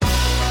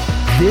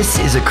This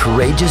is a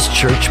Courageous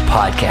Church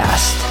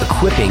podcast,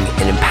 equipping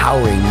and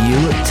empowering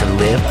you to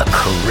live a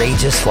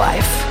courageous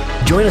life.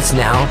 Join us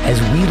now as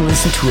we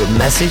listen to a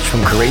message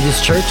from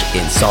Courageous Church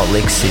in Salt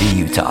Lake City,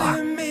 Utah.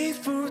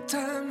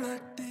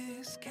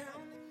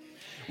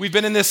 We've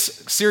been in this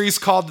series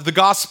called The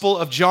Gospel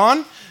of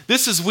John.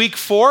 This is week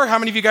 4. How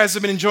many of you guys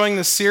have been enjoying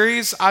this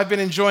series? I've been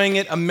enjoying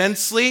it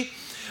immensely.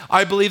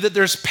 I believe that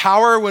there's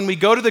power when we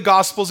go to the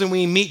Gospels and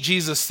we meet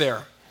Jesus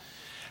there.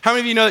 How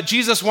many of you know that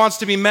Jesus wants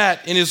to be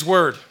met in his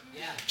word?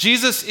 Yeah.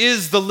 Jesus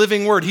is the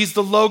living word. He's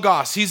the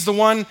Logos. He's the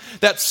one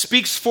that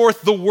speaks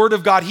forth the word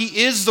of God.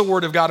 He is the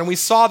word of God. And we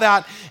saw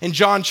that in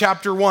John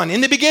chapter 1.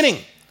 In the beginning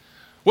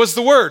was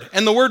the word,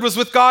 and the word was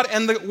with God,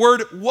 and the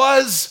word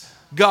was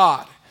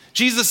God.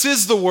 Jesus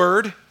is the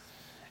word,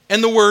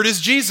 and the word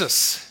is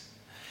Jesus.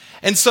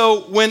 And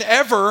so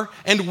whenever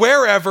and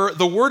wherever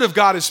the word of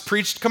God is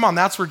preached, come on,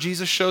 that's where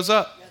Jesus shows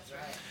up.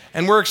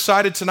 And we're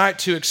excited tonight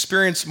to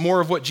experience more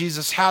of what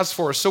Jesus has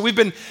for us. So we've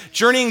been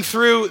journeying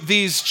through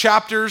these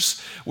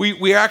chapters.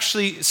 We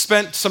actually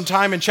spent some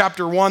time in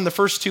chapter 1 the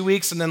first 2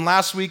 weeks, and then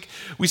last week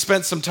we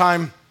spent some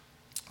time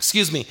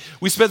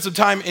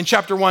in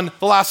chapter 1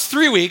 the last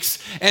 3 weeks,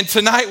 and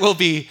tonight we'll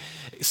be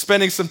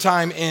spending some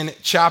time in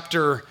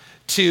chapter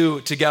 2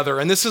 together.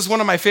 And this is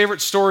one of my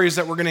favorite stories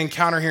that we're going to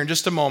encounter here in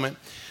just a moment.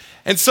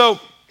 And so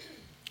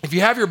if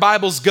you have your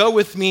Bibles, go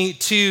with me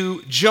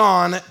to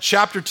John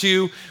chapter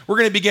 2. We're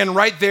going to begin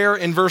right there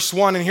in verse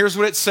 1, and here's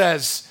what it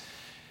says.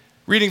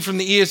 Reading from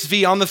the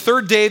ESV, on the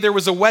third day there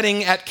was a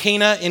wedding at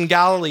Cana in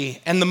Galilee,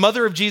 and the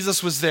mother of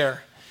Jesus was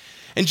there.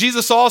 And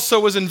Jesus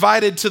also was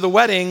invited to the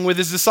wedding with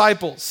his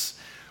disciples.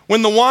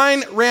 When the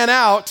wine ran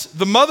out,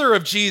 the mother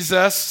of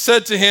Jesus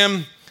said to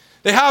him,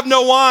 "They have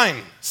no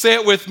wine." Say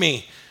it with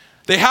me.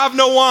 They have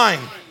no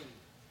wine.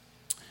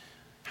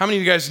 How many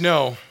of you guys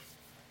know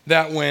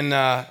that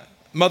when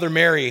Mother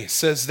Mary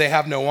says they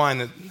have no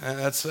wine,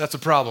 that's a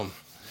problem?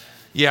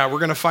 Yeah, we're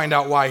going to find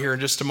out why here in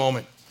just a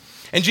moment.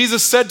 And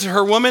Jesus said to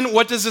her, "Woman,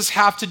 what does this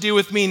have to do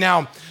with me?"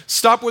 Now,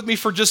 stop with me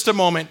for just a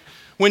moment.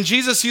 When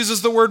Jesus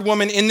uses the word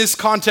woman in this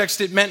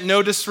context, it meant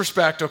no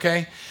disrespect,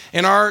 okay?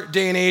 In our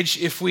day and age,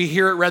 if we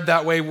hear it read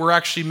that way, we're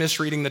actually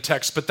misreading the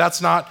text, but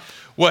that's not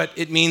what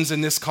it means in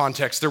this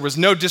context. There was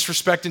no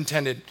disrespect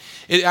intended.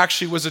 It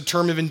actually was a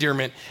term of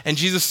endearment. And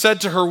Jesus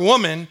said to her,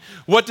 "Woman,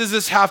 what does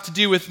this have to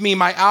do with me?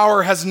 My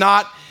hour has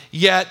not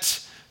yet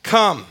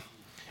come."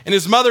 And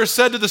his mother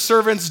said to the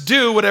servants,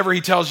 "Do whatever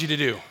he tells you to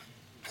do."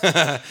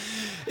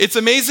 It's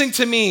amazing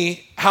to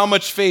me how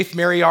much faith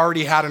Mary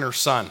already had in her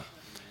son.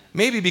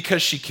 Maybe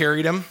because she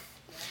carried him.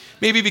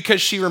 Maybe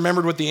because she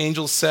remembered what the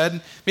angels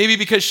said. Maybe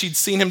because she'd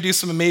seen him do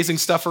some amazing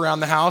stuff around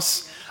the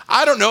house.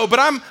 I don't know, but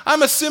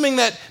I'm assuming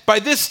that by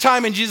this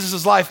time in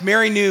Jesus' life,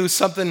 Mary knew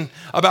something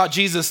about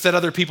Jesus that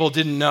other people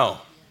didn't know,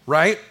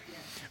 right?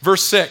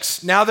 Verse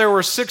 6, now there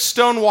were 6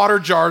 stone water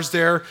jars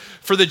there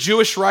for the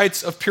Jewish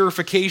rites of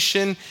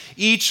purification,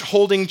 each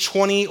holding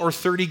 20 or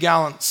 30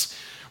 gallons.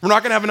 We're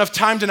not going to have enough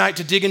time tonight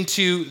to dig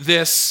into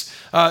this,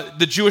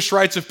 the Jewish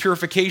rites of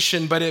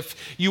purification, but if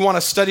you want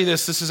to study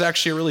this is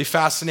actually a really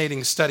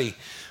fascinating study.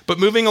 But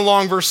moving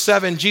along, verse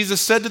 7, Jesus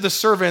said to the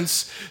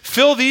servants,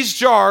 "Fill these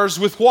jars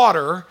with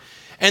water,"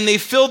 and they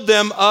filled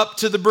them up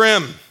to the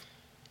brim.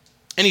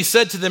 And he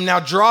said to them, "Now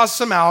draw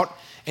some out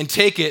and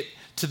take it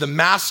to the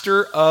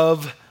master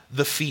of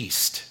the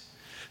feast."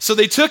 So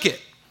they took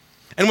it.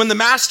 And when the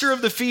master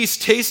of the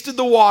feast tasted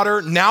the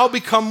water, now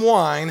become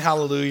wine,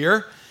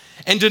 hallelujah,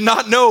 and did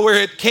not know where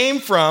it came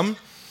from,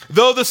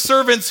 though the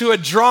servants who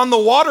had drawn the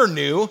water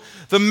knew,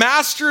 the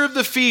master of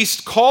the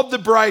feast called the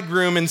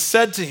bridegroom and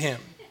said to him,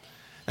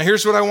 now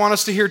here's what I want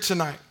us to hear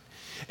tonight.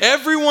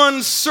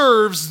 Everyone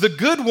serves the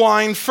good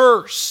wine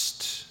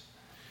first.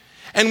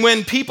 And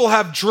when people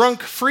have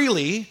drunk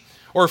freely,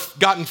 or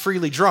gotten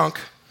freely drunk,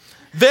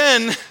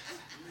 then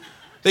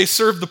they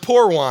serve the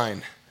poor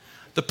wine,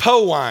 the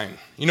po wine.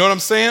 You know what I'm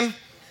saying?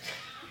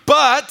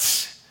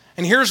 But,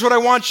 and here's what I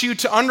want you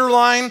to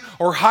underline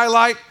or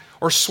highlight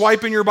or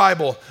swipe in your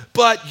Bible.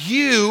 But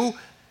you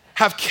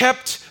have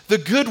kept the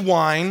good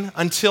wine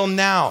until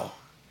now.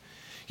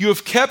 You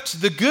have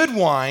kept the good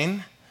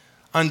wine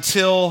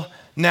until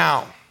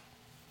now.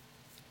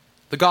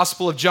 The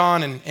Gospel of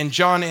John, and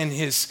John in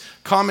his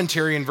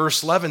commentary in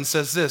verse 11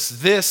 says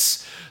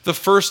this, the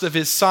first of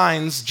his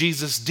signs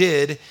Jesus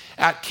did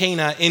at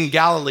Cana in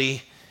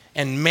Galilee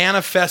and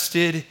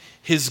manifested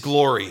his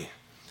glory,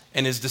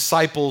 and his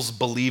disciples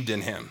believed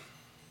in him.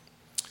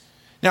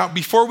 Now,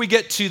 before we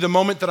get to the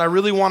moment that I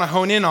really want to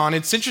hone in on,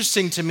 it's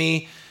interesting to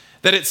me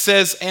that it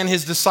says, and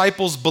his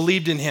disciples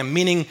believed in him,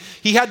 meaning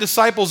he had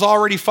disciples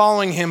already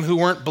following him who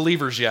weren't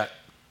believers yet.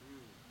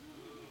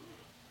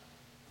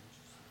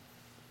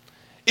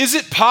 Is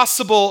it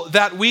possible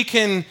that we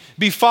can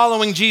be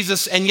following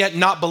Jesus and yet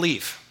not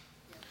believe?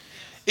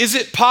 Is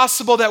it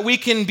possible that we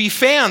can be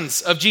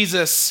fans of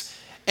Jesus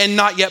and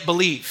not yet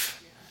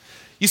believe?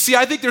 You see,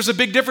 I think there's a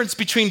big difference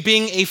between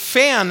being a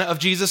fan of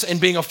Jesus and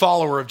being a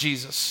follower of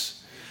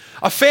Jesus.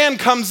 A fan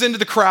comes into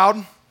the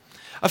crowd.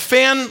 A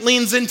fan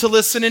leans in to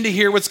listen and to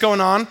hear what's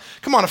going on.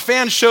 Come on, a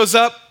fan shows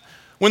up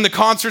when the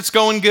concert's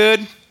going good,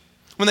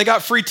 when they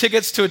got free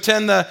tickets to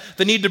attend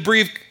the Need to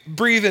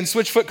Breathe and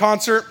Switchfoot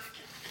concert,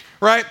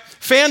 right?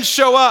 Fans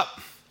show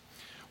up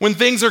when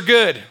things are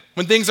good,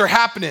 when things are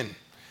happening.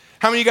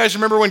 How many of you guys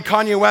remember when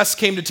Kanye West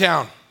came to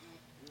town?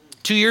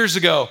 2 years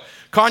ago,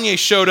 Kanye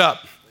showed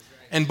up,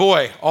 and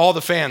boy, all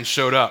the fans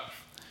showed up.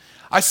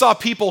 I saw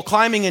people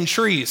climbing in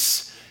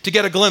trees to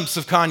get a glimpse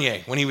of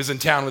Kanye when he was in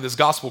town with his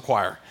gospel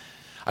choir.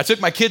 I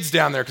took my kids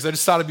down there because I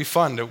just thought it'd be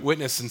fun to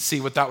witness and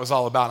see what that was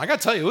all about. And I got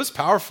to tell you, it was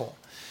powerful.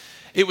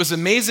 It was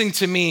amazing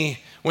to me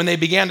when they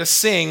began to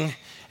sing,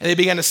 and they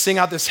began to sing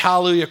out this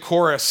hallelujah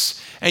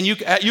chorus. And you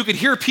could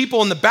hear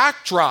people in the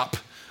backdrop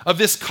of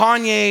this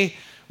Kanye,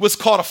 was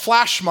called a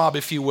flash mob,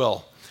 if you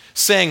will,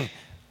 saying,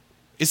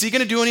 is he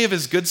going to do any of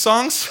his good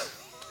songs?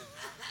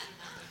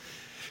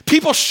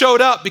 People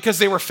showed up because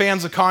they were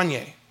fans of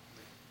Kanye.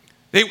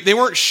 They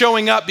weren't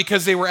showing up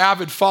because they were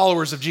avid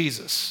followers of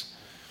Jesus.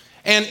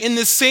 And in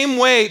the same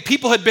way,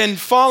 people had been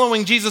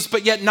following Jesus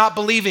but yet not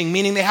believing,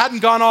 meaning they hadn't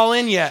gone all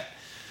in yet.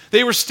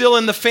 They were still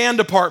in the fan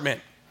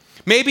department.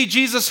 Maybe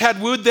Jesus had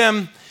wooed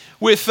them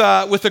with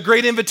a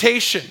great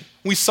invitation.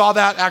 We saw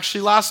that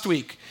actually last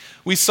week.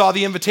 We saw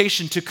the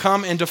invitation to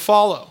come and to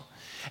follow.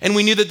 And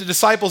we knew that the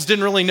disciples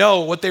didn't really know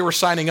what they were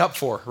signing up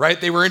for,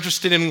 right? They were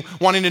interested in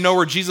wanting to know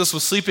where Jesus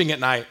was sleeping at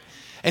night.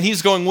 And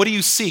he's going, what do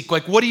you seek?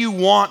 Like, what do you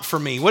want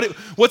from me?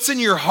 What's in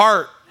your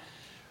heart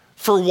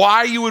for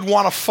why you would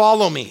want to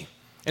follow me?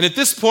 And at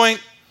this point,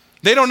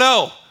 they don't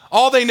know.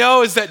 All they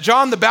know is that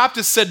John the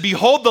Baptist said,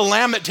 behold the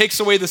Lamb that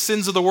takes away the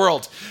sins of the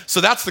world.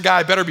 So that's the guy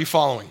I better be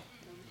following.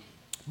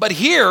 But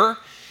here,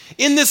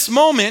 in this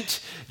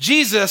moment,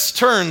 Jesus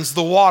turns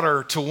the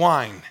water to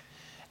wine.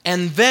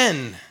 And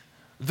then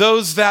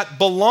those that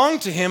belong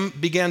to him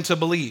began to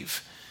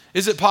believe.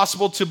 Is it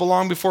possible to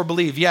belong before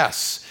believe?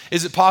 Yes.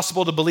 Is it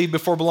possible to believe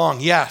before belong?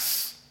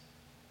 Yes.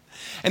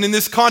 And in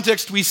this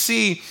context, we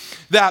see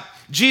that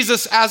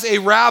Jesus, as a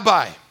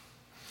rabbi,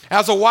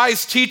 as a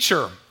wise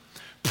teacher,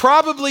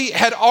 probably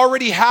had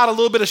already had a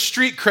little bit of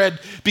street cred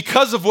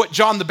because of what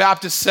John the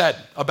Baptist said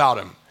about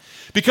him,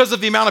 because of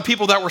the amount of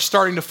people that were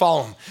starting to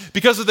follow him,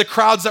 because of the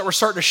crowds that were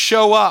starting to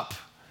show up.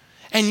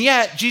 And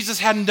yet, Jesus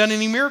hadn't done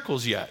any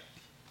miracles yet.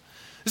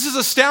 This is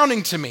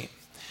astounding to me.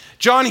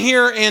 John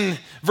here in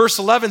verse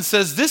 11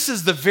 says, this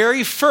is the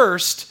very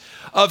first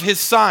of his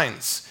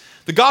signs.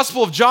 The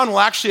Gospel of John will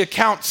actually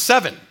account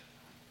seven.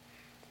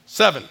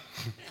 Seven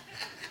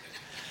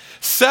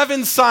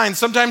signs.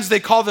 Sometimes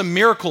they call them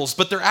miracles,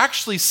 but they're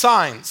actually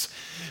signs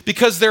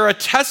because they're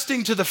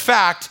attesting to the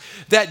fact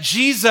that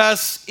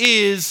Jesus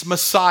is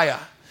Messiah,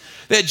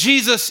 that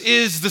Jesus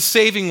is the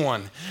saving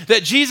one,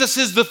 that Jesus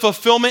is the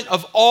fulfillment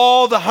of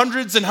all the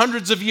hundreds and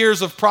hundreds of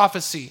years of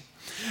prophecy,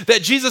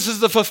 that Jesus is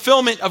the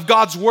fulfillment of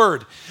God's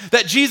word,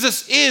 that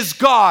Jesus is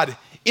God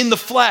in the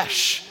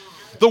flesh,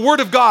 the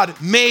word of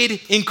God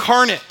made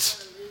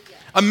incarnate,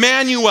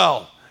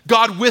 Emmanuel,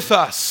 God with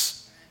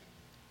us.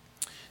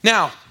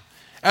 Now,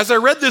 as I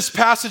read this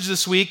passage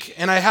this week,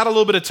 and I had a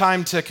little bit of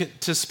time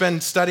to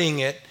spend studying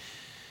it,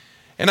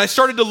 and I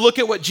started to look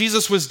at what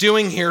Jesus was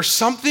doing here,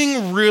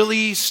 something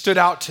really stood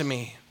out to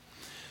me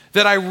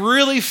that I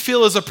really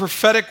feel is a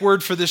prophetic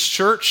word for this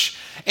church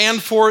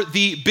and for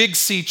the Big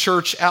C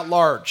church at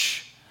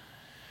large.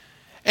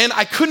 And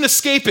I couldn't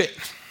escape it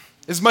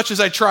as much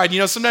as I tried. You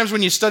know, sometimes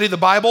when you study the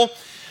Bible,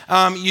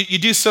 you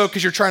do so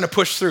because you're trying to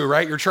push through,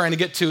 right? You're trying to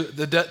get to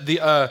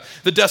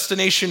the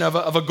destination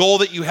of a goal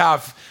that you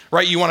have,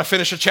 right? You want to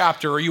finish a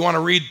chapter, or you want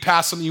to read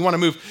past something, you want to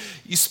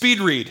move. You speed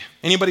read.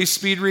 Anybody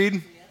speed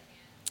read?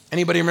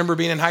 Anybody remember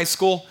being in high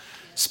school?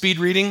 Speed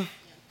reading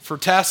for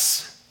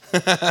tests?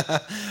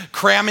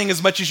 Cramming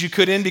as much as you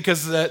could in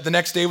because the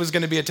next day was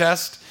going to be a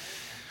test.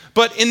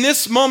 But in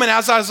this moment,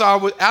 as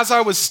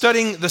I was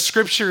studying the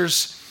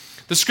scriptures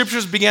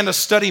began to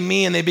study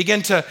me, and they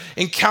began to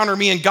encounter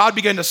me, and God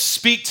began to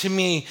speak to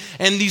me,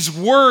 and these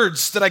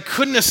words that I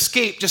couldn't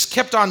escape just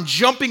kept on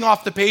jumping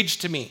off the page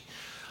to me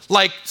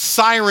like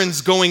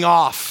sirens going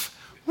off.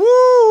 Woo, woo,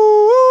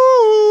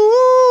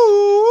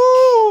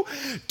 woo.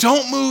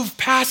 Don't move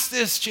past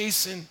this,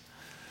 Jason.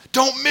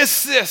 Don't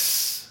miss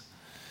this.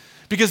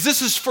 Because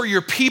this is for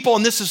your people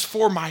and this is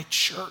for my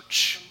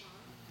church.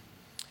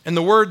 And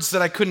the words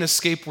that I couldn't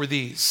escape were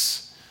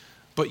these: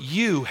 but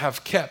you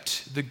have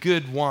kept the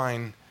good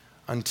wine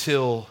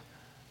until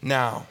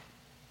now.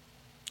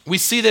 We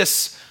see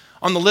this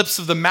on the lips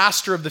of the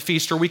master of the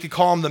feast, or we could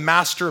call him the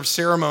master of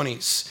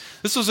ceremonies.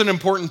 This was an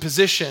important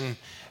position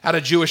at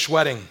a Jewish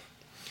wedding.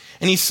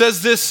 And he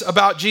says this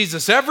about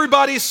Jesus: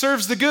 everybody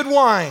serves the good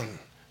wine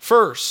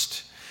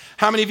first.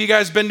 How many of you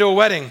guys been to a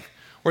wedding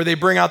where they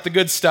bring out the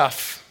good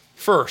stuff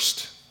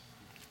first?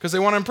 Because they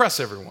want to impress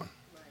everyone,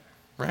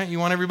 right? You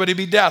want everybody to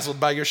be dazzled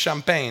by your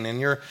champagne and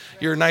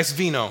your nice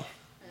vino.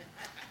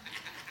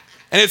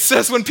 And it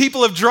says when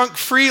people have drunk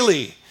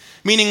freely,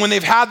 meaning when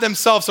they've had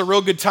themselves a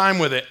real good time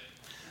with it,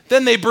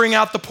 then they bring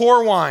out the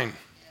poor wine.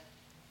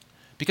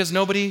 Because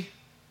nobody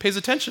pays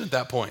attention at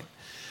that point.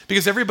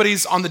 Because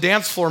everybody's on the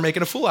dance floor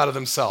making a fool out of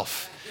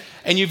themselves.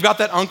 And you've got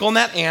that uncle and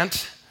that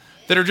aunt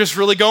that are just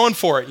really going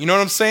for it. You know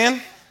what I'm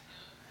saying?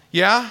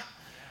 Yeah?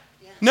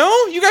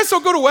 No? You guys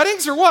don't go to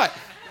weddings or what?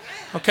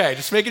 Okay,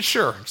 just making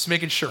sure.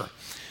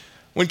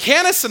 When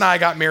Candace and I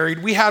got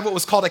married, we had what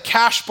was called a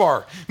cash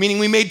bar, meaning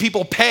we made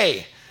people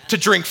pay to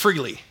drink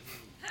freely.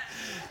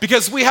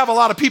 Because we have a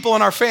lot of people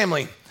in our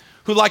family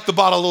who like the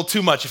bottle a little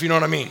too much, if you know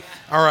what I mean.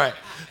 All right.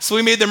 So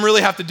we made them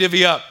really have to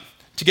divvy up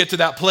to get to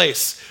that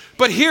place.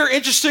 But here,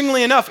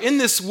 interestingly enough, in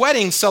this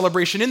wedding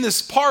celebration, in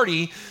this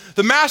party,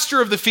 the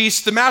master of the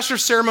feast, the master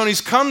of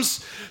ceremonies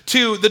comes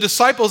to the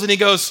disciples and he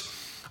goes,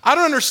 I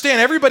don't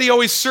understand. Everybody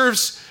always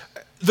serves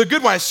the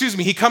good wine.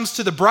 He comes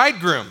to the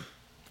bridegroom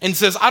and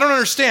says, I don't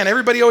understand.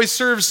 Everybody always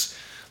serves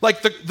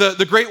like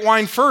the great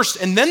wine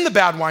first and then the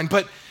bad wine,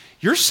 but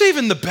you're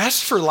saving the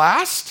best for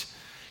last?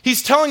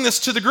 He's telling this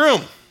to the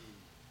groom.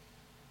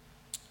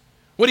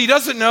 What he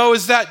doesn't know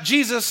is that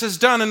Jesus has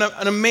done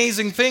an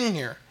amazing thing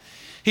here.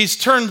 He's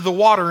turned the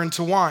water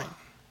into wine.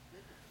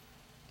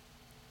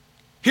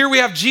 Here we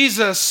have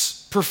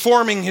Jesus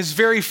performing his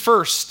very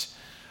first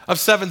of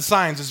 7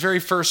 signs, his very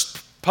first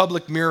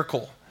public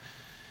miracle.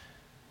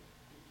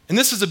 And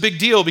this is a big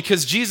deal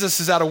because Jesus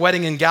is at a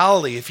wedding in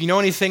Galilee. If you know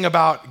anything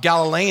about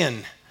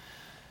Galilean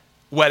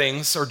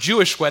weddings or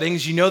Jewish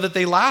weddings, you know that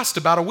they last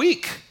about a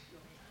week.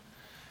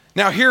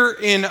 Now here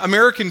in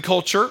American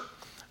culture,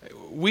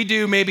 we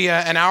do maybe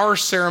an hour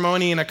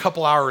ceremony and a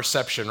couple hour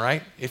reception,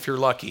 right? If you're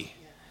lucky.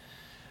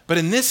 But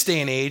in this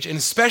day and age, and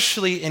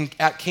especially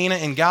at Cana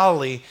in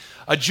Galilee,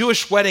 a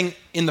Jewish wedding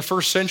in the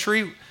first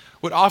century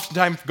would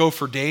oftentimes go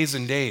for days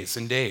and days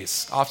and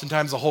days,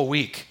 oftentimes a whole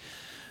week.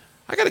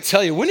 I got to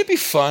tell you, wouldn't it be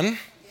fun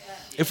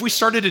if we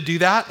started to do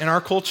that in our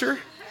culture?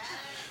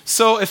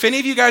 So if any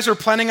of you guys are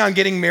planning on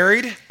getting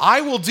married,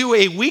 I will do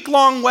a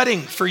week-long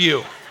wedding for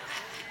you.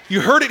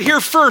 You heard it here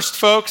first,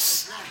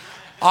 folks.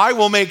 I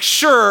will make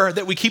sure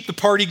that we keep the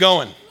party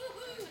going.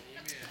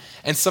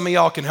 And some of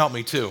y'all can help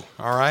me too,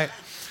 all right?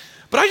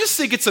 But I just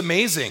think it's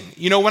amazing.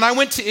 You know, when I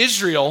went to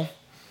Israel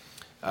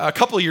a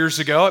couple of years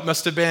ago, it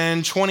must have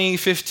been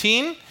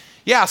 2015.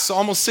 Yeah, so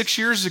almost 6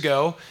 years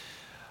ago,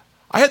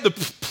 I had the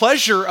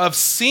pleasure of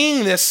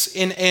seeing this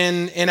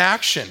in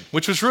action,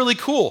 which was really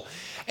cool.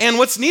 And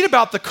what's neat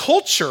about the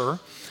culture,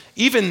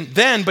 even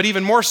then, but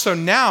even more so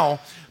now,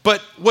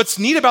 but what's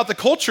neat about the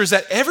culture is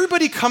that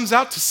everybody comes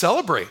out to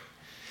celebrate.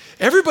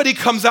 Everybody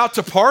comes out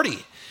to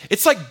party.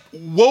 It's like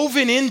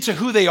woven into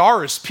who they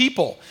are as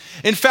people.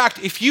 In fact,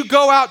 if you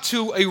go out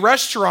to a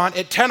restaurant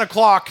at 10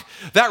 o'clock,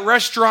 that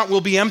restaurant will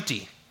be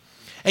empty.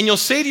 And you'll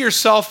say to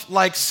yourself,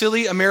 like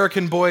silly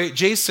American boy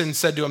Jason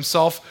said to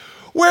himself,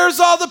 where's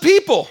all the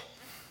people?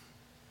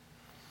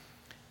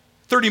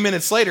 30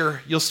 minutes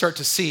later, you'll start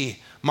to see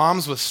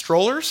moms with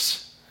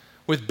strollers,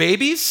 with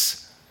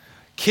babies,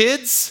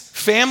 kids,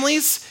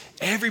 families.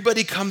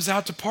 Everybody comes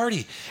out to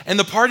party. And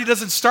the party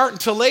doesn't start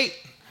until late,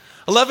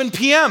 11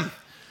 p.m.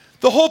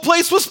 The whole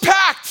place was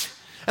packed.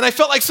 And I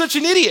felt like such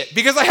an idiot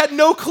because I had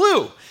no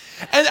clue.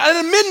 And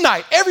at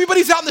midnight,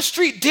 everybody's out in the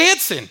street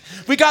dancing.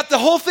 We got the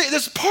whole thing,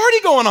 this party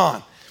going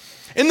on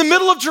in the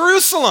middle of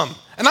Jerusalem.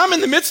 And I'm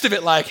in the midst of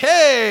it like,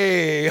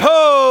 hey,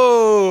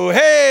 ho,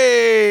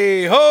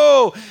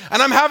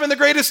 and I'm having the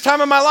greatest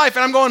time of my life.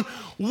 And I'm going,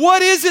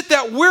 what is it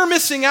that we're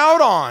missing out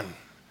on?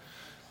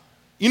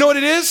 You know what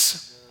it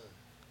is?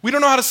 We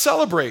don't know how to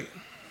celebrate.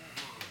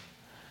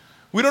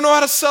 We don't know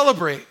how to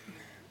celebrate.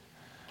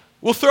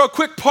 We'll throw a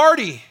quick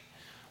party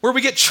where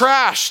we get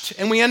trashed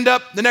and we end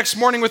up the next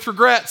morning with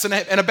regrets and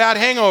a bad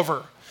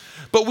hangover.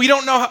 But we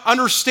don't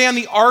understand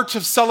the art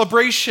of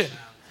celebration.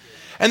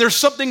 And there's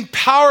something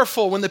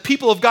powerful when the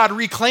people of God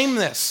reclaim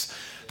this.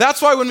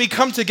 That's why when we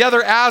come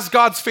together as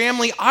God's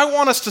family, I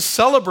want us to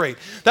celebrate.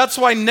 That's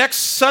why next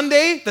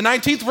Sunday, the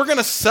 19th, we're going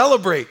to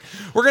celebrate.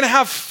 We're going to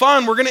have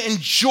fun. We're going to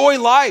enjoy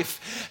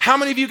life. How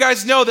many of you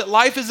guys know that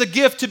life is a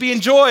gift to be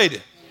enjoyed?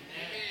 Amen.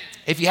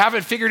 If you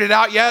haven't figured it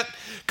out yet,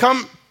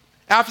 come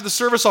after the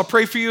service. I'll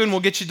pray for you and we'll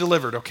get you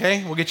delivered,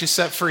 okay? We'll get you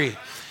set free.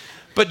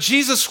 But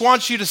Jesus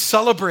wants you to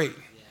celebrate.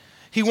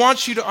 He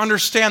wants you to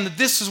understand that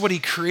this is what he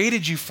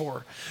created you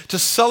for, to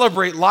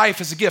celebrate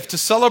life as a gift, to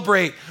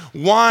celebrate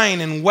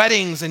wine and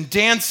weddings and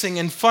dancing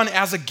and fun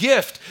as a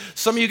gift.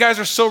 Some of you guys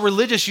are so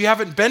religious, you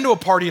haven't been to a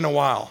party in a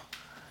while.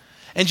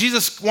 And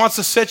Jesus wants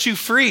to set you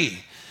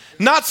free,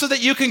 not so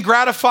that you can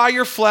gratify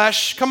your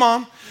flesh, come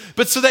on,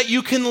 but so that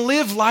you can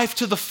live life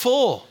to the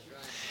full.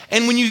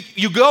 And when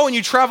you go and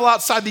you travel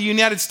outside the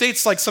United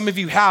States, like some of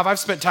you have, I've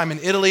spent time in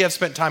Italy, I've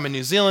spent time in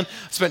New Zealand,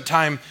 I've spent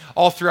time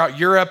all throughout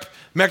Europe,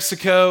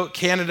 Mexico,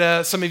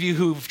 Canada, some of you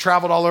who've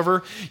traveled all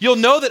over, you'll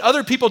know that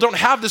other people don't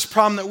have this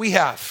problem that we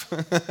have.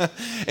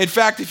 In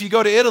fact, if you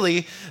go to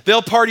Italy,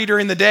 they'll party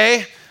during the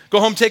day,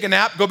 go home, take a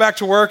nap, go back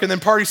to work, and then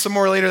party some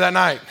more later that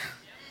night.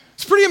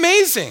 It's pretty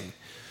amazing.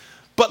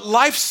 But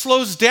life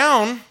slows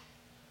down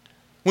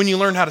when you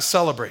learn how to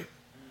celebrate,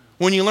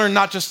 when you learn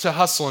not just to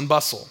hustle and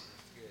bustle,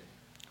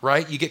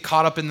 right? You get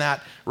caught up in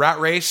that rat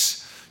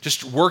race,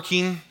 just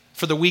working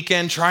for the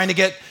weekend, trying to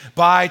get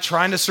by,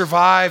 trying to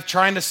survive,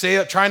 trying to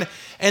save up,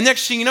 and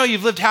next thing you know,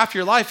 you've lived half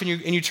your life and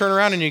you turn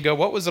around and you go,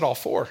 what was it all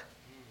for?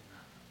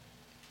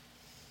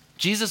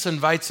 Jesus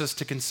invites us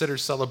to consider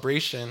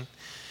celebration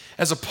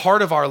as a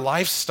part of our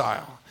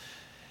lifestyle.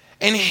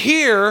 And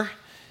here,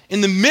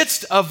 in the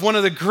midst of one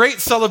of the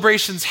great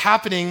celebrations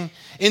happening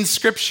in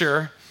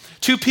Scripture,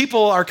 two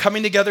people are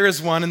coming together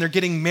as one and they're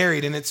getting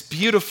married, and it's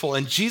beautiful.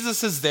 And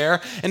Jesus is there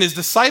and his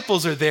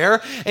disciples are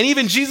there, and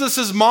even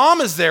Jesus'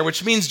 mom is there,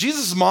 which means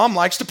Jesus' mom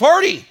likes to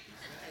party.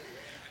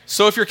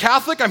 So if you're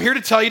Catholic, I'm here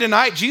to tell you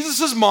tonight,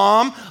 Jesus'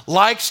 mom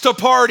likes to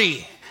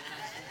party.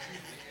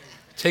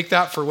 Take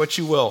that for what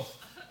you will.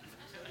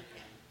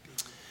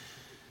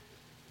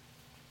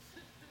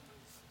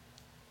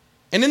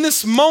 And in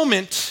this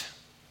moment,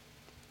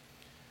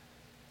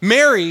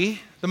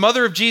 Mary, the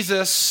mother of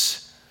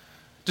Jesus,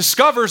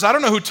 discovers, I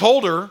don't know who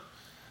told her,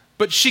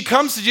 but she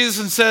comes to Jesus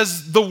and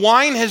says, the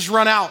wine has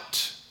run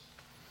out.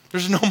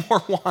 There's no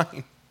more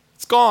wine.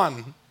 It's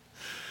gone.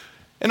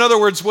 In other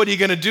words, what are you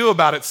going to do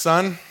about it,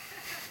 son?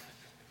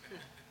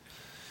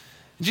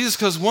 And Jesus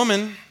goes,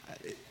 woman,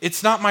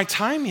 it's not my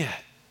time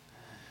yet.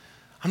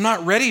 I'm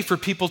not ready for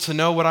people to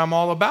know what I'm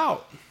all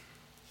about.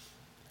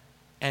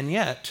 And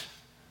yet,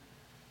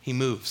 he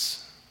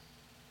moves.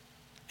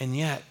 And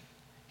yet,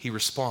 he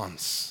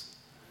responds.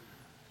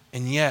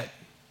 And yet,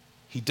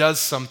 he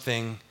does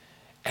something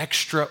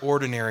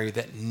extraordinary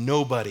that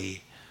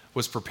nobody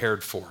was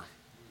prepared for.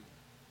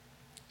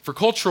 For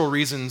cultural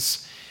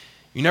reasons,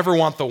 you never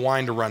want the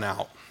wine to run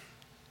out.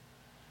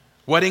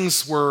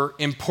 Weddings were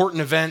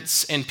important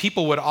events, and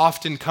people would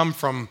often come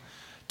from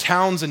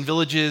towns and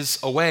villages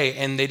away,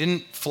 and they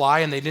didn't fly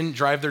and they didn't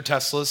drive their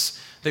Teslas.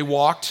 They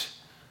walked.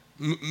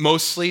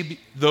 Mostly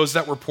those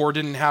that were poor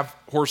didn't have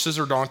horses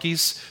or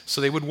donkeys,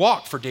 so they would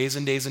walk for days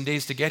and days and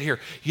days to get here.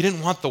 You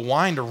didn't want the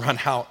wine to run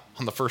out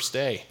on the first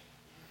day.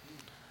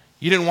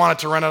 You didn't want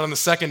it to run out on the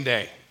second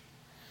day.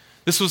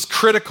 This was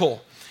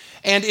critical.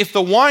 And if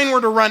the wine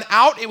were to run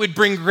out, it would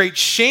bring great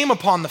shame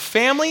upon the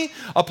family,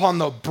 upon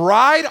the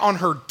bride on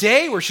her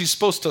day where she's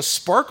supposed to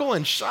sparkle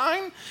and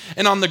shine,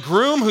 and on the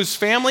groom whose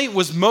family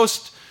was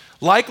most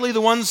likely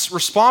the ones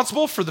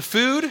responsible for the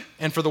food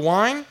and for the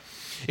wine.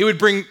 It would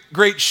bring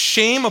great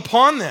shame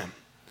upon them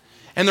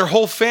and their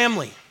whole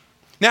family.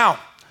 Now,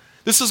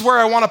 this is where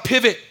I want to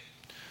pivot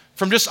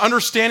from just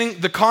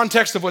understanding the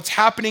context of what's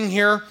happening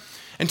here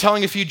and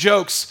telling a few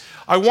jokes.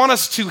 I want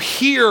us to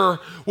hear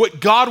what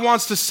God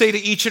wants to say to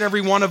each and every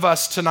one of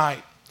us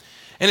tonight.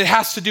 And it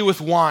has to do with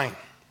wine.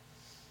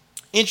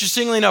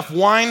 Interestingly enough,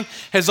 wine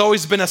has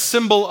always been a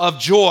symbol of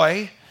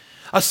joy,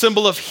 a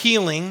symbol of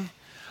healing,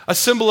 a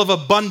symbol of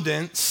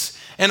abundance,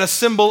 and a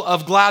symbol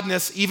of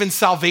gladness, even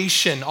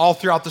salvation, all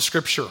throughout the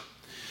Scripture.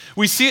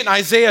 We see it in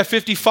Isaiah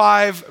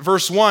 55,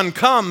 verse 1.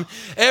 Come,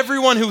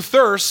 everyone who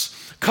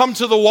thirsts, come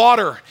to the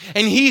water,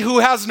 and he who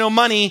has no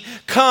money,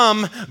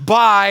 come,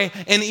 buy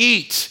and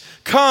eat.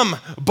 Come,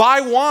 buy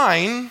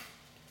wine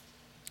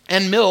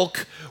and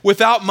milk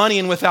without money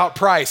and without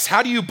price.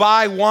 How do you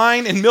buy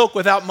wine and milk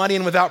without money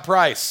and without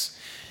price?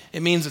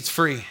 It means it's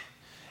free.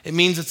 It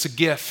means it's a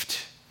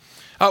gift.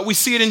 We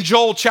see it in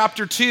Joel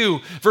chapter 2,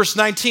 verse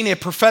 19, a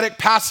prophetic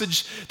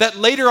passage that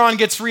later on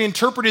gets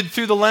reinterpreted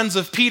through the lens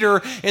of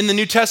Peter in the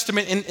New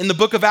Testament in the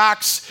book of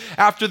Acts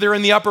after they're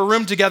in the upper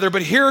room together.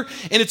 But here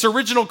in its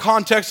original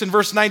context in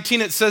verse 19,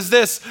 it says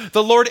this,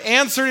 the Lord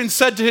answered and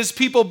said to his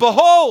people,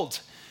 behold,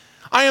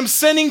 I am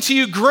sending to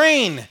you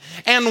grain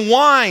and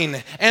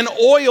wine and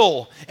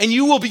oil, and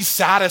you will be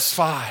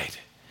satisfied.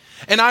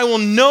 And I will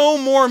no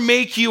more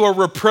make you a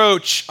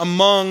reproach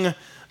among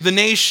the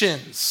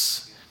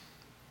nations.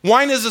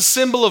 Wine is a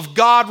symbol of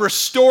God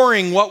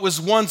restoring what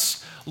was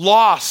once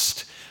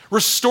lost,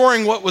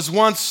 restoring what was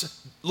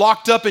once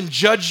locked up in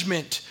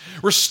judgment,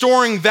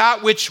 restoring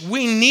that which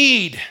we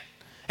need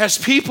as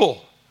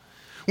people.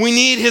 We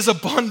need his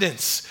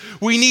abundance.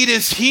 We need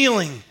his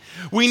healing.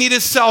 We need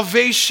his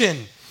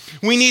salvation.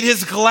 We need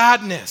his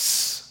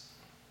gladness.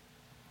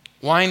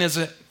 Wine is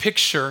a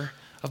picture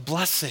of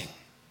blessing.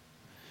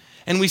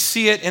 And we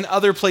see it in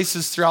other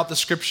places throughout the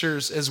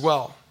Scriptures as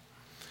well.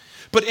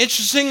 But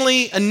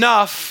interestingly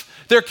enough,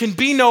 there can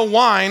be no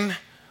wine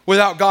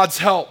without God's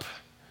help.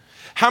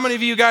 How many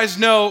of you guys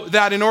know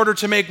that in order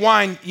to make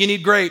wine, you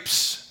need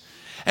grapes?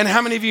 And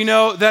how many of you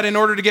know that in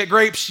order to get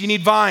grapes, you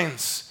need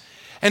vines?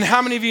 And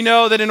how many of you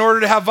know that in order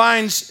to have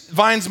vines,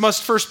 vines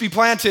must first be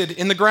planted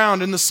in the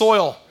ground, in the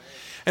soil?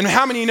 And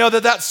how many of you know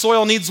that that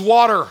soil needs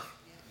water?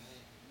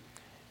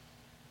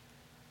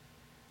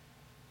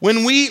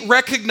 When we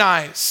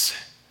recognize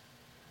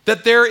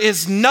that there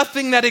is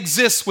nothing that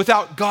exists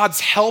without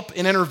God's help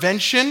and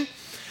intervention,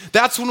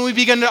 that's when we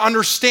begin to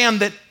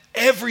understand that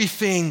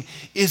everything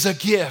is a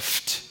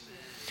gift.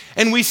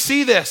 And we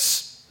see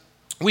this.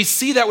 We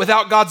see that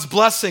without God's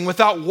blessing,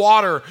 without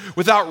water,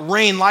 without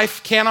rain,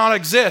 life cannot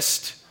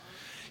exist.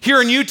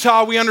 Here in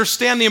Utah, we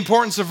understand the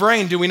importance of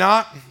rain, do we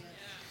not?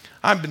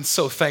 I've been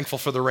so thankful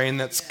for the rain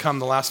that's come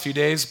the last few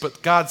days,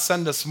 but God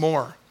send us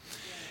more.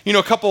 You know,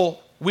 a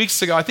couple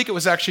weeks ago, I think it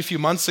was actually a few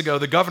months ago,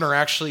 the governor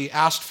actually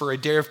asked for a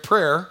day of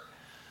prayer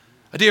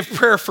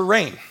for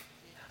rain.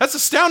 That's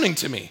astounding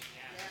to me.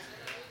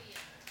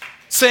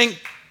 Saying,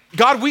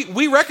 God,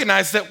 we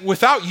recognize that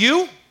without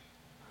you,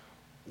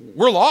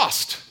 we're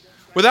lost.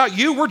 Without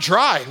you, we're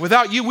dry.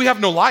 Without you, we have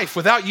no life.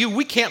 Without you,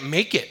 we can't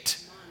make it.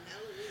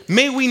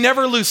 May we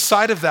never lose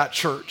sight of that,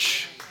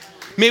 church.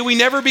 May we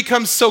never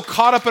become so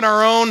caught up in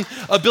our own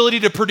ability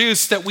to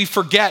produce that we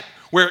forget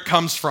where it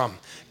comes from.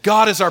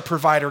 God is our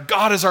provider.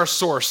 God is our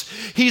source.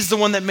 He's the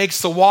one that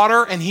makes the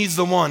water, and he's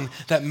the one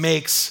that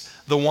makes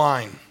the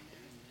wine.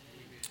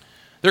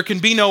 There can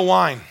be no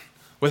wine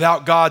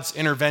without God's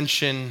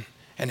intervention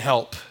and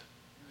help.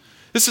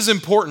 This is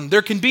important.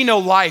 There can be no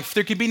life.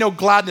 There can be no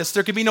gladness.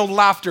 There can be no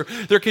laughter.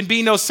 There can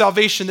be no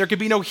salvation. There can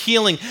be no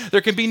healing.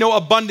 There can be no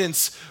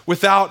abundance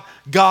without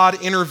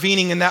God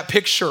intervening in that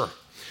picture.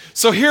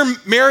 So here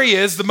Mary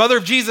is, the mother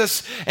of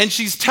Jesus, and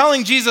she's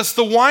telling Jesus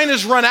the wine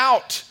has run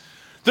out.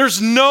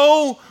 There's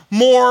no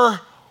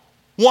more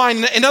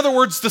wine. In other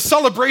words, the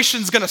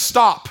celebration's going to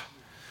stop.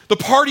 The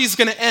party's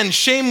going to end.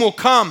 Shame will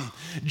come.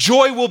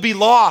 Joy will be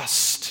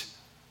lost.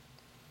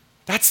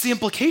 That's the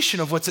implication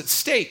of what's at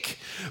stake.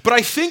 But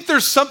I think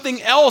there's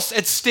something else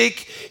at stake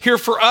here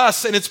for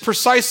us, and it's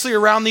precisely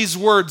around these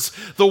words,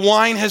 the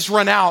wine has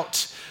run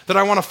out, that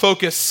I want to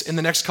focus in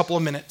the next couple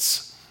of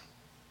minutes.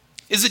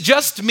 Is it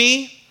just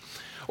me,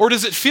 or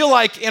does it feel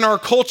like in our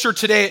culture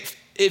today,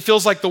 it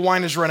feels like the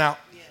wine has run out?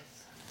 Yes.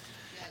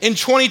 In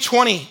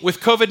 2020, with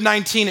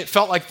COVID-19, it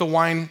felt like the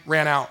wine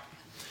ran out.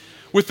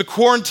 With the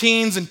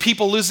quarantines and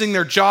people losing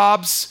their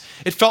jobs,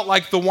 it felt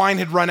like the wine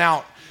had run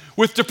out.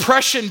 With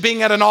depression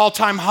being at an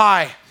all-time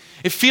high,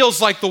 it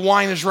feels like the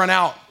wine has run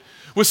out.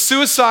 With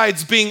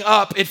suicides being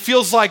up, it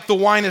feels like the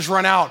wine has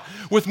run out.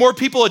 With more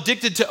people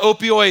addicted to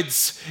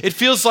opioids, it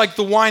feels like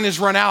the wine has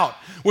run out.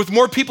 With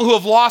more people who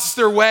have lost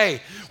their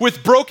way,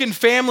 with broken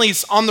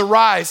families on the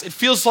rise, it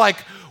feels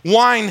like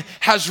wine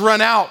has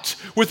run out.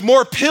 With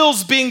more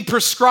pills being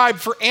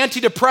prescribed for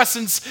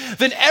antidepressants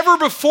than ever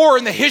before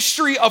in the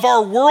history of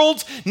our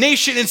world,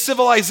 nation, and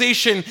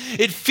civilization,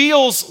 it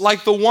feels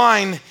like the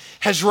wine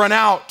has run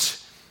out.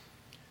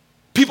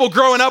 People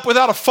growing up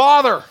without a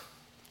father,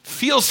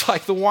 feels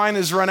like the wine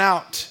has run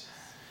out.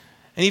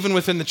 And even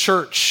within the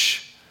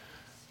church,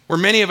 where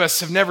many of us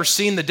have never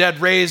seen the dead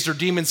raised or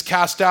demons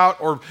cast out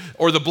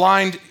or the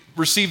blind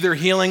receive their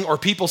healing or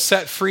people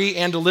set free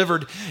and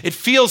delivered, it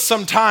feels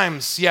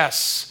sometimes,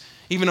 yes,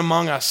 even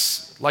among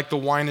us, like the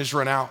wine has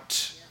run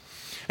out.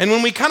 And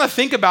when we kind of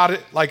think about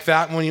it like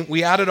that, when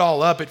we add it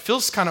all up, it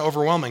feels kind of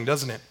overwhelming,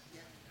 doesn't it?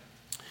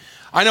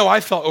 I know I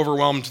felt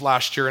overwhelmed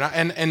last year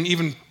and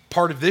even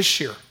part of this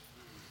year.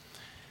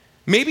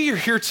 Maybe you're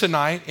here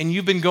tonight and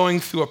you've been going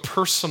through a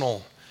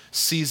personal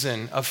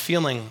season of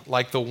feeling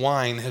like the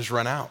wine has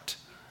run out.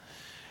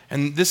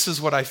 And this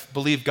is what I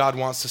believe God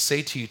wants to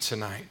say to you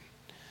tonight.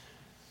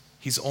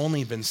 He's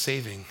only been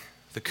saving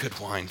the good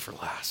wine for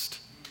last.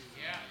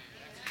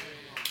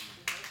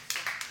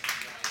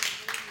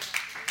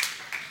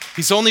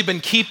 He's only been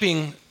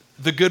keeping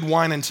the good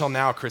wine until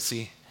now,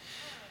 Chrissy.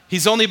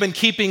 He's only been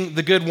keeping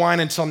the good wine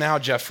until now,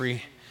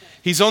 Jeffrey.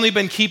 He's only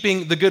been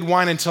keeping the good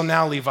wine until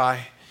now, Levi.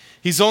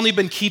 He's only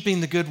been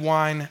keeping the good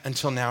wine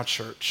until now,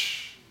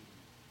 church.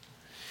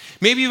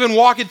 Maybe you've been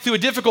walking through a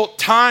difficult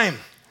time,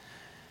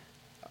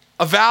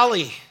 a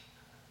valley,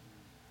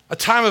 a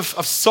time of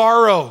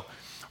sorrow,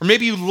 or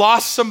maybe you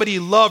lost somebody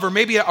you love, or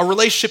maybe a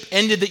relationship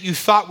ended that you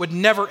thought would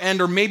never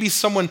end, or maybe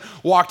someone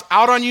walked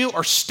out on you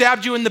or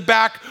stabbed you in the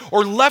back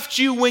or left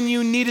you when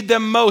you needed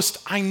them most.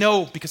 I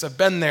know because I've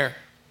been there.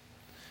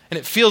 And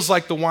it feels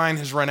like the wine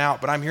has run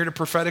out, but I'm here to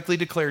prophetically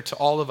declare to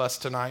all of us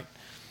tonight,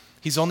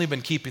 He's only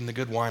been keeping the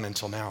good wine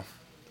until now.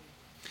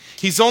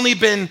 He's only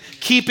been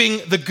keeping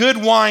the good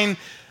wine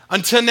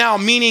until now,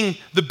 meaning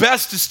the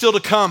best is still to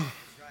come.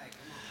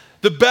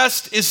 The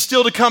best is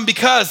still to come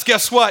because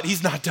guess what?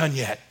 He's not done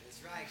yet.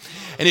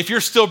 And if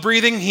you're still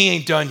breathing, He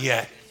ain't done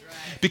yet.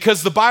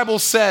 Because the Bible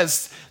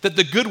says that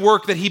the good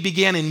work that He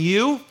began in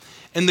you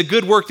and the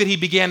good work that He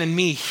began in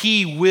me,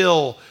 He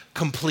will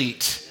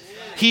complete.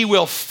 He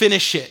will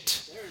finish it.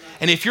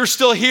 And if you're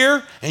still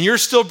here and you're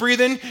still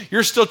breathing,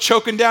 you're still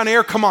choking down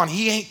air, come on,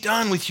 He ain't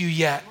done with you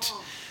yet.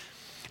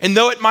 And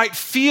though it might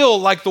feel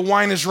like the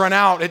wine has run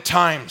out at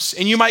times,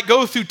 and you might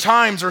go through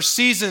times or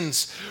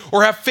seasons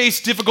or have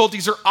faced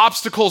difficulties or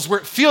obstacles where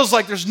it feels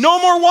like there's no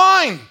more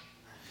wine,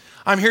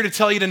 I'm here to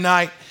tell you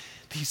tonight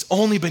that He's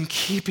only been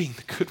keeping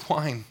the good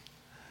wine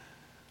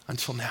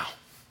until now.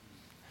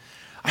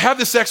 I have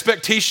this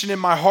expectation in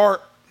my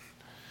heart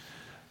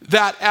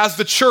that as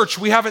the church,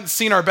 we haven't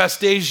seen our best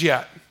days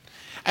yet.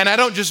 And I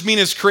don't just mean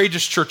as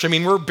Courageous Church. I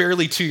mean, we're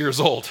barely 2 years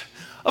old.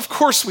 Of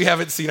course we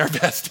haven't seen our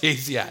best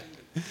days yet.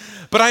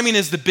 But I mean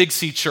as the Big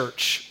C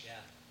Church.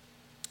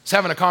 I was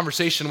having a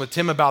conversation with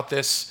Tim about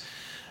this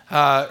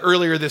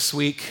earlier this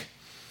week.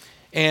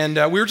 And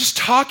we were just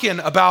talking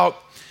about,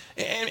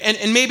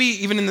 and maybe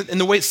even in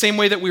the same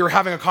way that we were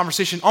having a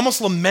conversation,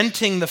 almost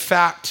lamenting the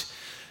fact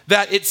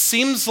that it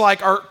seems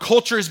like our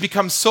culture has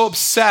become so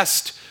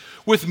obsessed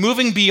with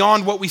moving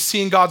beyond what we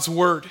see in God's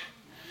word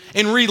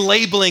and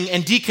relabeling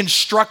and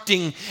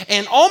deconstructing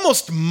and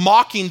almost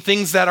mocking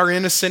things that are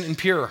innocent and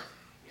pure.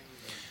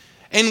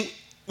 And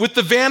with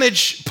the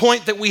vantage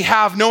point that we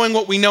have, knowing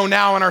what we know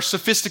now in our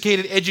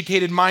sophisticated,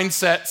 educated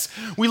mindsets,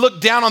 we look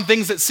down on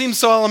things that seem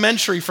so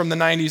elementary from the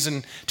 90s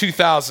and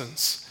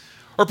 2000s.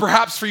 Or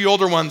perhaps for you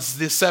older ones,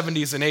 the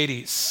 70s and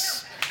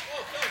 80s.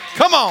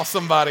 Come on,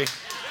 somebody.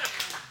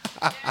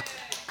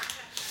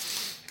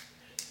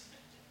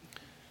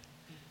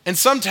 And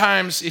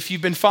sometimes, if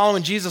you've been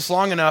following Jesus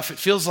long enough, it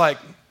feels like,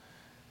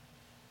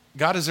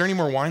 God, is there any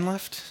more wine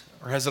left?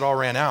 Or has it all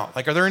ran out?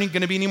 Like, are there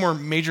going to be any more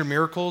major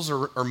miracles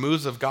or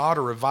moves of God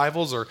or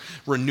revivals or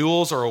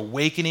renewals or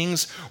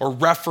awakenings or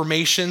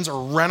reformations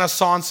or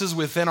renaissances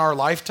within our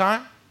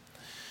lifetime?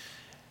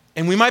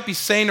 And we might be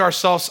saying to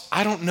ourselves,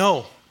 I don't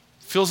know.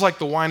 Feels like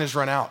the wine has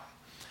run out.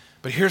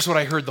 But here's what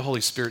I heard the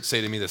Holy Spirit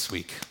say to me this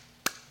week.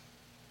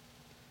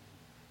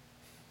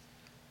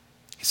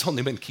 He's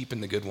only been keeping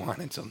the good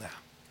wine until now.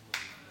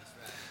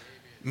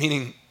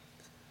 Meaning,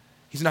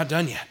 he's not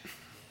done yet.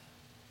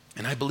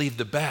 And I believe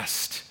the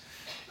best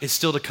is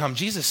still to come.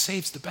 Jesus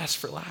saves the best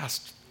for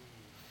last.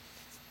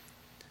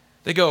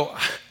 They go,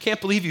 I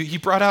can't believe you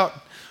brought out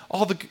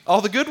all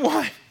the good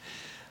wine.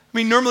 I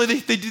mean, normally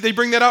they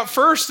bring that out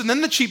first and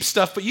then the cheap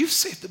stuff, but you've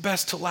saved the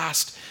best to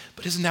last.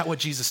 But isn't that what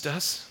Jesus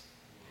does?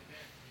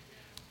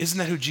 Isn't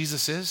that who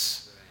Jesus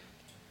is?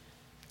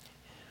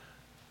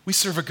 We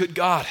serve a good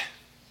God,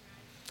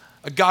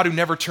 a God who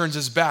never turns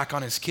his back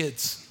on his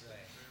kids.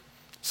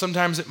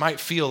 Sometimes it might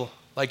feel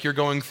like you're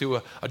going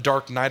through a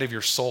dark night of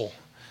your soul,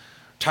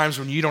 times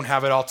when you don't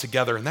have it all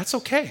together, and that's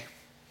okay.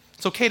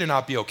 It's okay to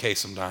not be okay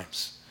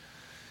sometimes.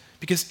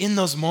 Because in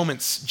those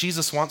moments,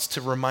 Jesus wants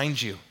to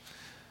remind you,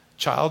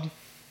 child,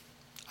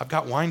 I've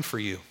got wine for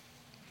you.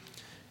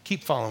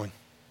 Keep following.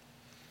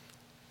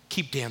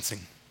 Keep dancing.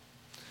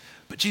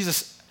 But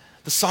Jesus,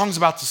 the song's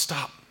about to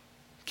stop.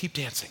 Keep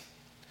dancing.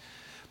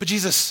 But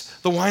Jesus,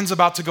 the wine's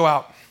about to go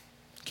out.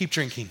 Keep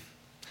drinking.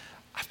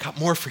 I've got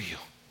more for you.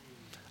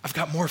 I've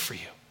got more for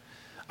you.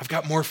 I've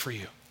got more for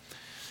you.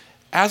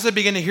 As I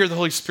began to hear the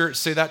Holy Spirit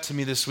say that to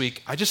me this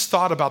week, I just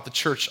thought about the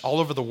church all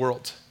over the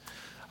world.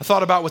 I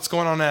thought about what's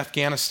going on in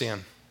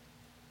Afghanistan.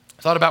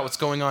 I thought about what's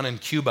going on in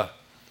Cuba.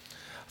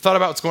 I thought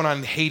about what's going on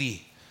in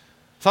Haiti.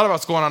 I thought about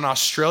what's going on in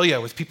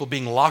Australia with people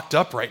being locked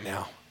up right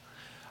now.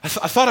 I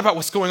thought about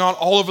what's going on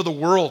all over the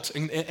world,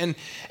 and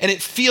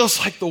it feels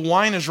like the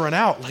wine has run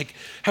out. Like,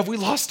 have we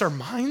lost our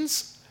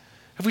minds?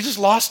 Have we just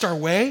lost our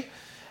way?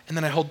 And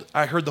then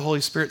I heard the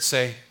Holy Spirit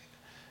say,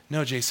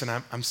 no, Jason,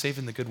 I'm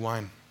saving the good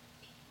wine.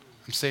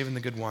 I'm saving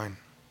the good wine.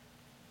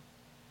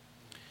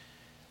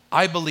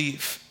 I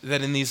believe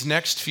that in these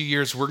next few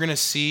years, we're going to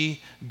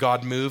see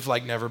God move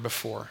like never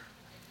before.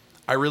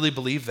 I really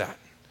believe that.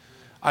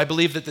 I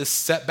believe that this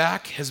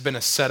setback has been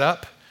a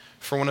setup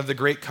for one of the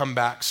great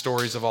comeback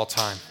stories of all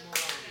time.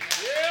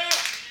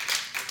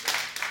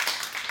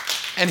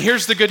 And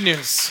here's the good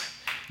news.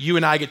 You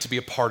and I get to be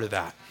a part of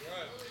that.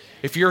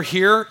 If you're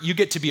here, you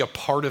get to be a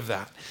part of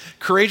that.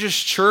 Courageous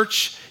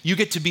Church, you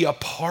get to be a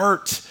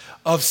part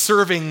of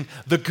serving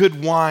the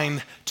good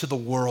wine to the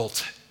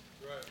world.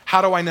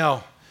 How do I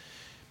know?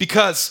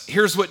 Because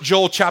here's what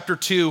Joel chapter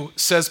 2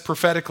 says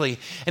prophetically.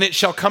 And it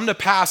shall come to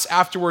pass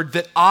afterward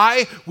that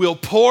I will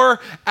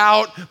pour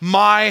out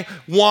my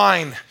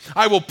wine.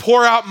 I will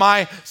pour out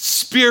my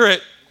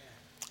spirit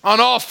on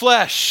all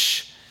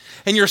flesh.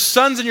 And your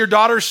sons and your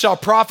daughters shall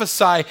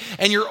prophesy,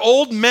 and your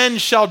old men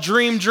shall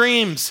dream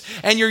dreams,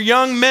 and your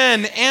young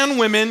men and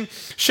women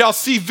shall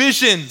see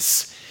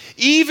visions.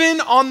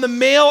 Even on the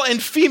male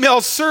and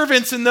female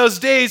servants in those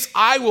days,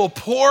 I will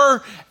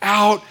pour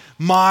out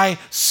my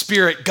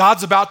spirit.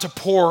 God's about to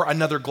pour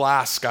another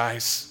glass,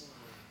 guys.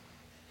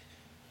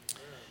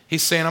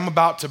 He's saying, I'm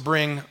about to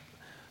bring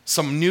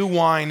some new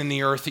wine in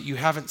the earth that you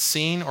haven't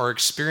seen or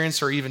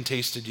experienced or even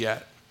tasted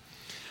yet.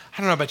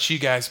 I don't know about you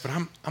guys, but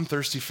I'm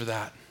thirsty for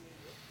that.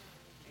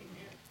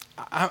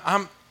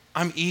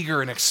 I'm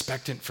eager and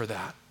expectant for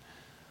that.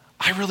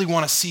 I really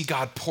want to see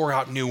God pour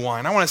out new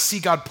wine. I want to see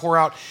God pour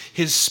out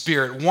his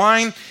spirit.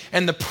 Wine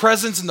and the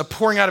presence and the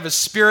pouring out of his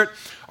spirit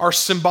are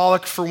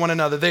symbolic for one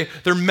another.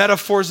 They're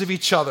metaphors of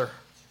each other.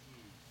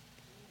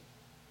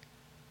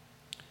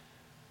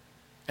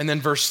 And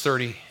then verse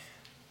 30,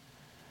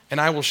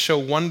 and I will show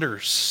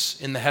wonders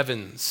in the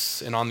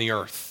heavens and on the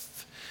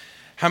earth.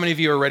 How many of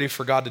you are ready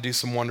for God to do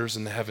some wonders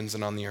in the heavens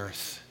and on the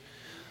earth?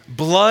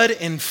 Blood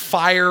and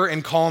fire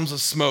and columns of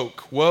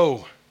smoke.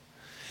 Whoa.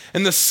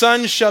 And the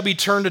sun shall be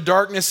turned to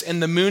darkness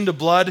and the moon to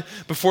blood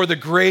before the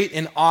great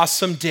and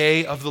awesome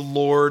day of the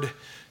Lord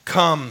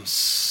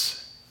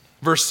comes.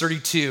 Verse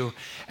 32,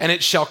 and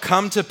it shall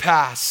come to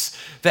pass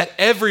that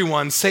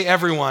everyone, say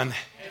everyone,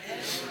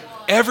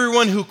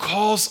 everyone who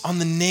calls on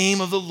the name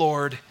of the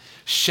Lord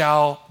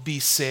shall be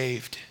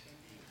saved.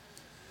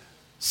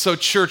 So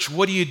church,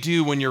 what do you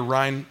do when your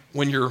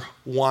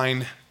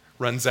wine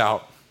runs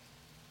out?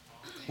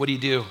 What do?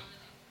 You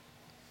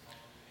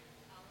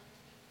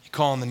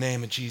call on the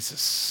name of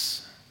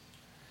Jesus.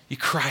 You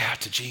cry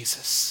out to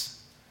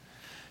Jesus.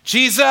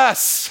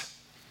 Jesus,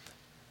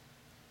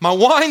 my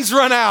wine's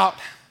run out.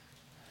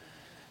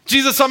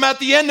 Jesus, I'm at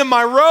the end of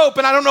my rope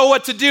and I don't know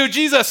what to do.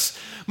 Jesus,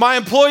 My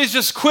employees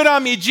just quit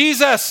on me.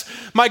 Jesus.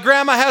 My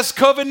grandma has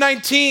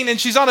COVID-19 and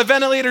she's on a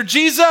ventilator.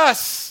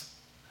 Jesus.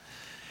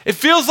 It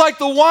feels like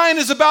the wine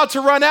is about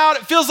to run out.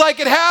 It feels like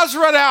it has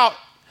run out.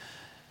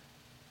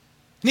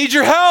 Need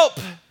your help.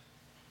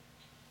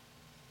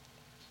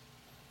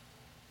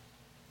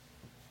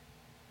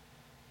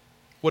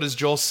 What does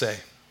Joel say?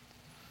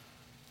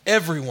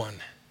 Everyone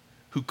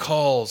who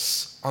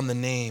calls on the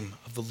name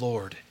of the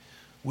Lord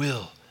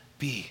will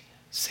be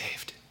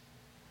saved.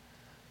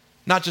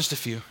 Not just a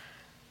few,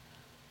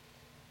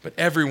 but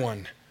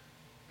everyone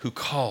who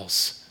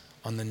calls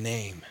on the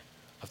name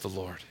of the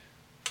Lord.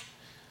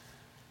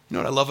 You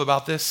know what I love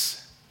about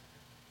this?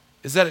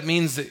 Is that it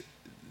means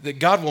that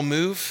God will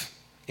move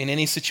in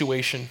any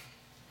situation,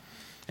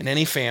 in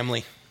any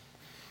family,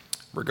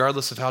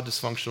 regardless of how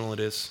dysfunctional it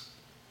is.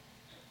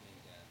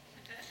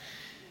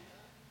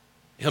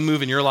 He'll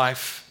move in your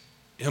life.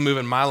 He'll move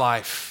in my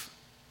life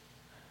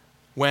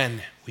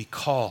when we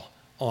call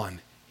on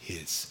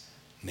his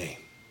name.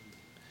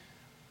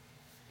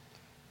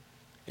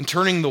 In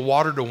turning the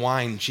water to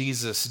wine,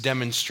 Jesus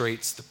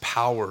demonstrates the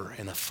power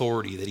and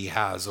authority that he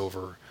has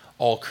over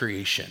all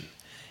creation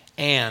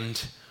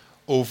and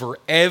over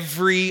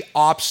every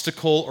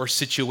obstacle or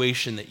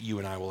situation that you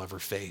and I will ever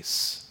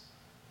face.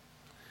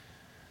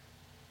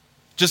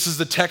 Just as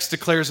the text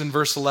declares in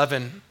verse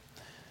 11,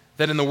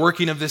 that in the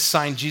working of this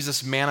sign,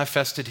 Jesus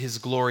manifested his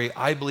glory.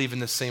 I believe in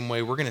the same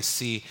way, we're going to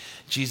see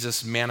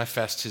Jesus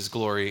manifest his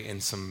glory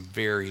in some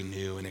very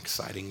new and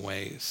exciting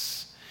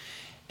ways.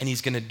 And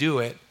he's going to do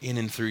it in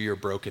and through your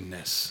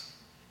brokenness.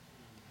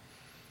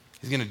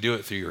 He's going to do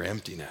it through your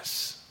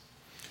emptiness.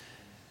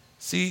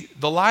 See,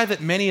 the lie that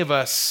many of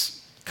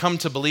us come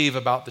to believe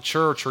about the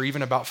church or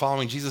even about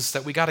following Jesus is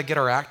that we got to get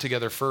our act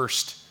together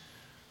first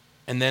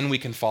and then we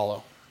can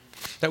follow.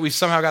 That we've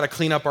somehow got to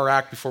clean up our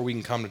act before we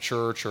can come to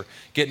church or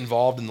get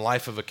involved in the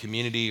life of a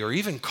community or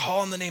even call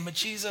on the name of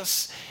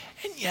Jesus.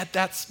 And yet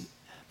that's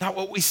not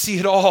what we see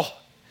at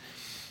all.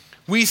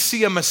 We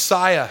see a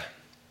Messiah,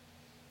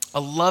 a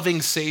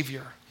loving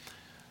Savior,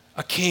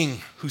 a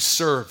King who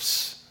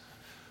serves,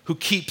 who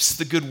keeps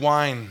the good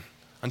wine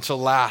until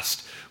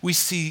last. We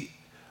see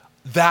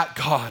that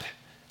God,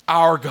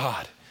 our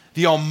God,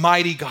 the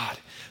Almighty God,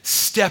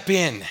 step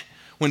in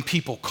when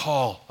people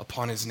call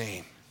upon his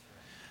name.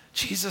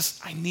 Jesus,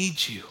 I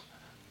need you.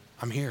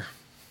 I'm here.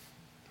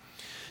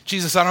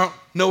 Jesus, I don't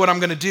know what I'm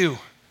going to do.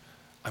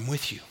 I'm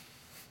with you.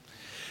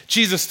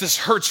 Jesus, this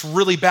hurts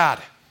really bad.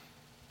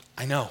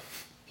 I know,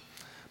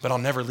 but I'll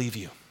never leave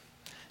you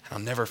and I'll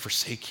never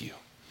forsake you.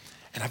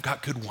 And I've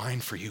got good wine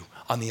for you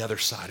on the other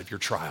side of your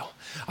trial.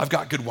 I've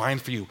got good wine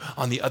for you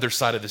on the other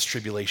side of this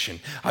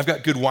tribulation. I've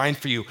got good wine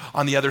for you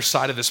on the other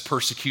side of this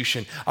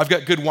persecution. I've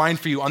got good wine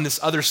for you on this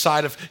other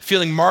side of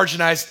feeling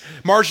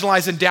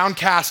marginalized and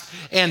downcast.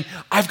 And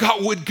I've got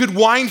good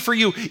wine for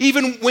you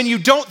even when you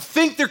don't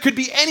think there could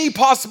be any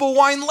possible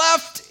wine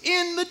left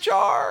in the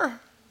jar.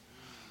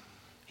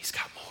 He's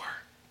got more.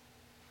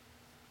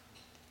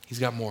 He's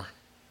got more.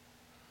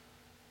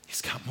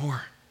 He's got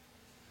more.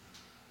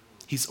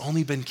 He's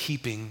only been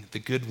keeping the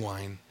good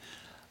wine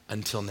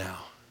until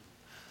now.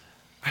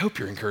 I hope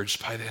you're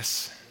encouraged by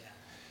this.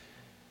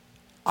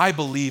 I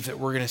believe that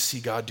we're going to see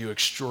God do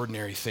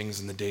extraordinary things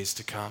in the days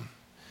to come.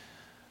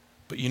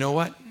 But you know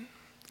what?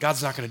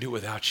 God's not going to do it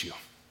without you.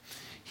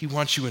 He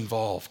wants you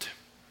involved.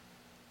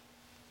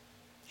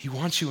 He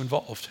wants you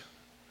involved.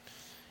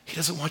 He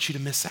doesn't want you to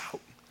miss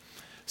out.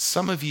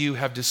 Some of you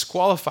have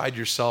disqualified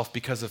yourself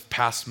because of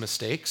past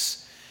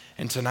mistakes,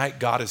 and tonight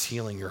God is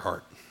healing your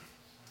heart.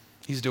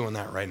 He's doing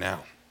that right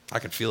now. I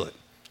can feel it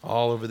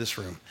all over this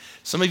room.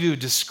 Some of you have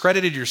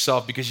discredited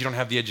yourself because you don't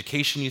have the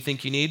education you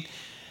think you need,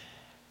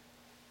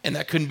 and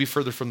that couldn't be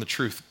further from the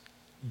truth.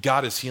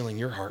 God is healing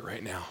your heart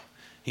right now.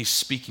 He's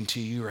speaking to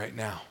you right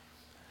now.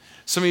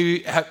 Some of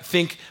you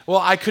think, well,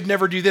 I could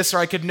never do this or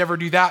I could never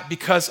do that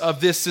because of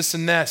this,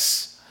 and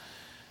this.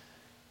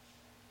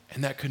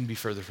 And that couldn't be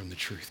further from the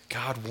truth.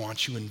 God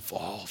wants you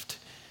involved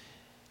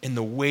in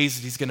the ways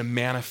that he's going to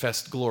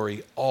manifest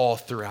glory all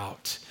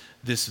throughout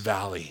this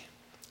valley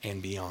and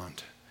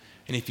beyond.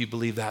 And if you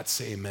believe that,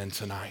 say amen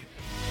tonight.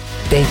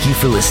 Thank you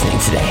for listening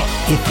today.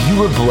 If you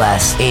were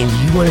blessed and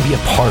you want to be a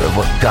part of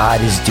what God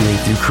is doing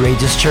through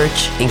Courageous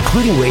Church,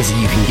 including ways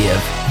that you can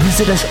give,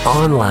 visit us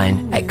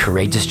online at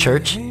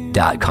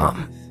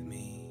courageouschurch.com.